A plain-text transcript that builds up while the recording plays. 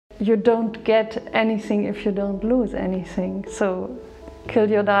you don't get anything if you don't lose anything. So kill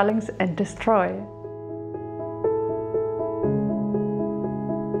your darlings and destroy.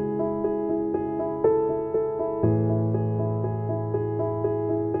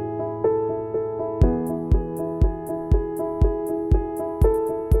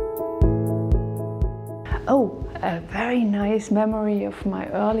 Oh, a very nice memory of my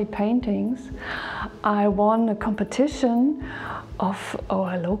early paintings. I won a competition of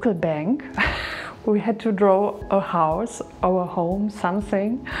our local bank. We had to draw a house, our home,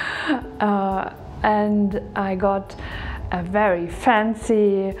 something. And I got a very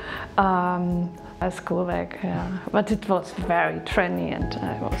fancy school bag, yeah. But it was very trendy and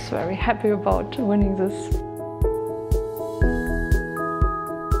I was very happy about winning this.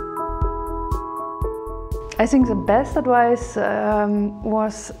 I think the best advice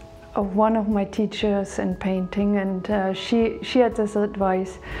was of one of my teachers in painting, and she had this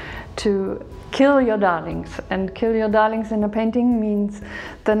advice to kill your darlings. And kill your darlings in a painting means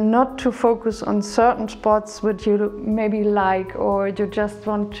then not to focus on certain spots which you maybe like or you just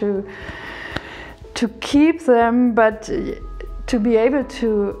want to keep them, but to be able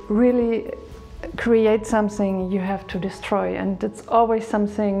to really create something you have to destroy, and it's always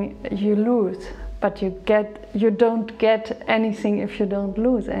something you lose. But you don't get anything if you don't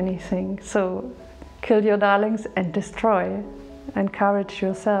lose anything. So kill your darlings and destroy. Encourage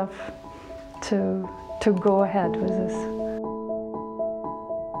yourself to go ahead with this.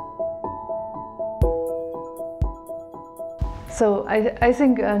 So I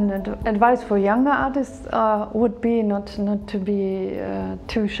think an advice for younger artists would be not to be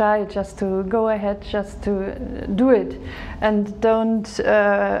too shy, just to go ahead, just to do it, and don't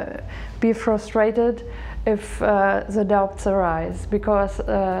be frustrated if the doubts arise, because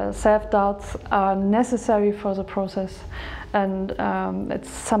self-doubts are necessary for the process, and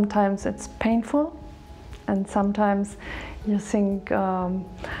sometimes it's painful, and sometimes you think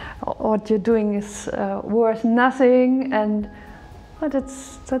what you're doing is worth nothing, but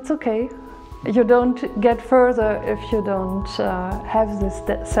that's okay. You don't get further if you don't have this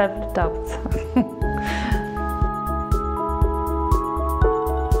self-doubts.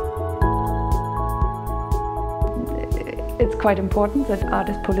 It's quite important that art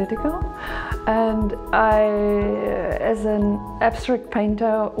is political, and I, as an abstract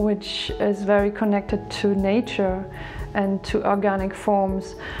painter which is very connected to nature and to organic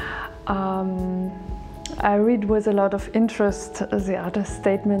forms, I read with a lot of interest the artist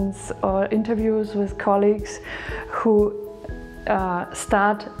statements or interviews with colleagues who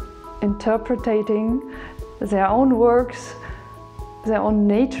start interpreting their own works, their own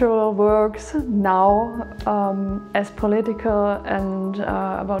natural works now as political and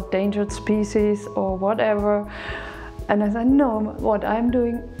about endangered species or whatever. And I said, no, what I'm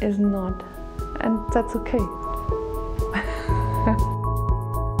doing is not, and that's okay.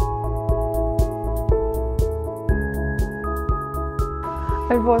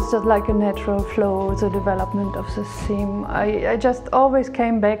 It was just like a natural flow, the development of the theme. I just always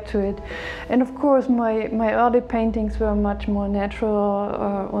came back to it. And of course my early paintings were much more natural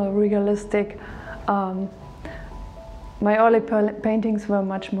or realistic. My early paintings were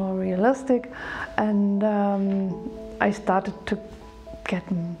much more realistic, and I started to get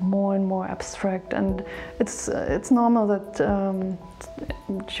more and more abstract. And it's normal that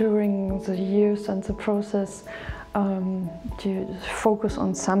during the years and the process to focus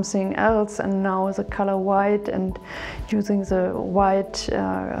on something else, and now the color white and using the white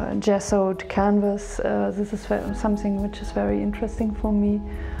gessoed canvas, this is something which is very interesting for me,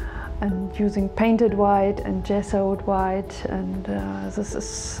 and using painted white and gessoed white, and this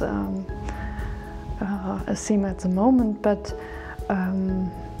is a theme at the moment, but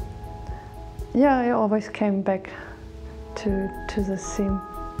yeah, I always came back to this theme.